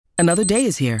Another day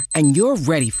is here, and you're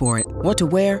ready for it. What to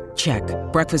wear? Check.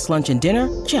 Breakfast, lunch, and dinner?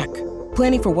 Check.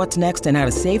 Planning for what's next and how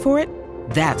to save for it?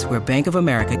 That's where Bank of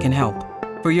America can help.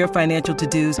 For your financial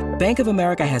to-dos, Bank of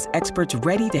America has experts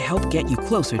ready to help get you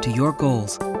closer to your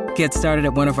goals. Get started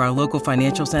at one of our local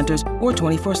financial centers or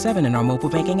 24/7 in our mobile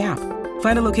banking app.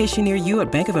 Find a location near you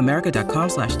at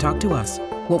bankofamerica.com/talktous.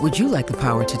 What would you like the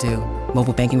power to do?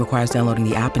 Mobile banking requires downloading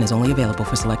the app and is only available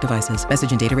for select devices.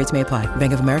 Message and data rates may apply.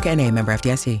 Bank of America N.A., member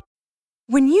FDIC.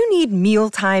 When you need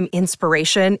mealtime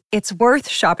inspiration, it's worth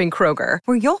shopping Kroger,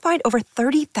 where you'll find over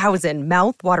 30,000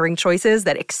 mouth-watering choices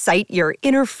that excite your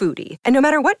inner foodie. And no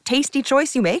matter what tasty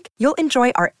choice you make, you'll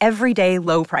enjoy our everyday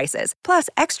low prices, plus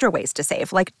extra ways to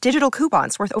save, like digital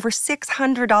coupons worth over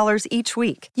 $600 each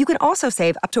week. You can also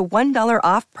save up to $1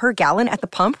 off per gallon at the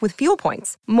pump with fuel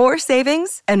points. More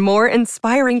savings and more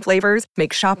inspiring flavors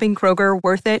make shopping Kroger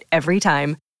worth it every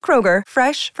time. Kroger,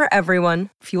 fresh for everyone.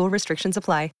 Fuel restrictions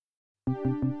apply.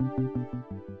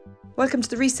 Welcome to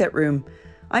the Reset Room.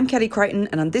 I'm Kelly Crichton,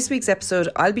 and on this week's episode,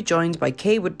 I'll be joined by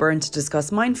Kay Woodburn to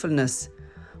discuss mindfulness.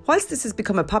 Whilst this has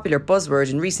become a popular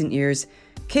buzzword in recent years,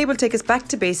 Kay will take us back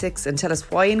to basics and tell us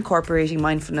why incorporating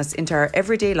mindfulness into our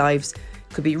everyday lives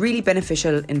could be really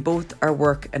beneficial in both our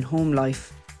work and home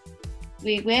life.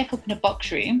 We wake up in a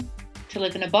box room, to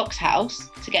live in a box house,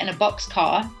 to get in a box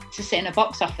car, to sit in a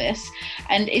box office,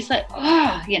 and it's like,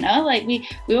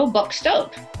 we're all boxed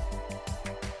up.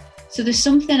 So there's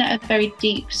something at a very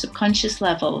deep subconscious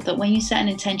level that when you set an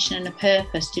intention and a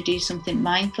purpose to do something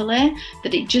mindfully,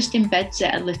 that it just embeds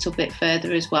it a little bit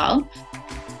further as well.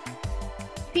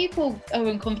 People are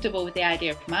uncomfortable with the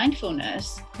idea of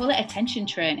mindfulness, call it attention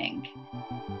training.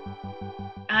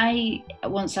 I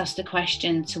once asked a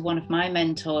question to one of my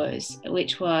mentors,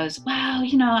 which was,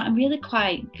 I'm really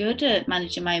quite good at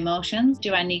managing my emotions.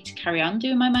 Do I need to carry on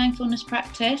doing my mindfulness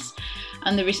practice?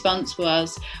 And the response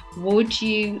was, would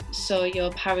you sew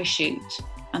your parachute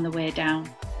on the way down?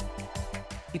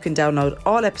 You can download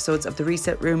all episodes of The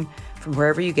Reset Room from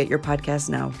wherever you get your podcasts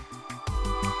now.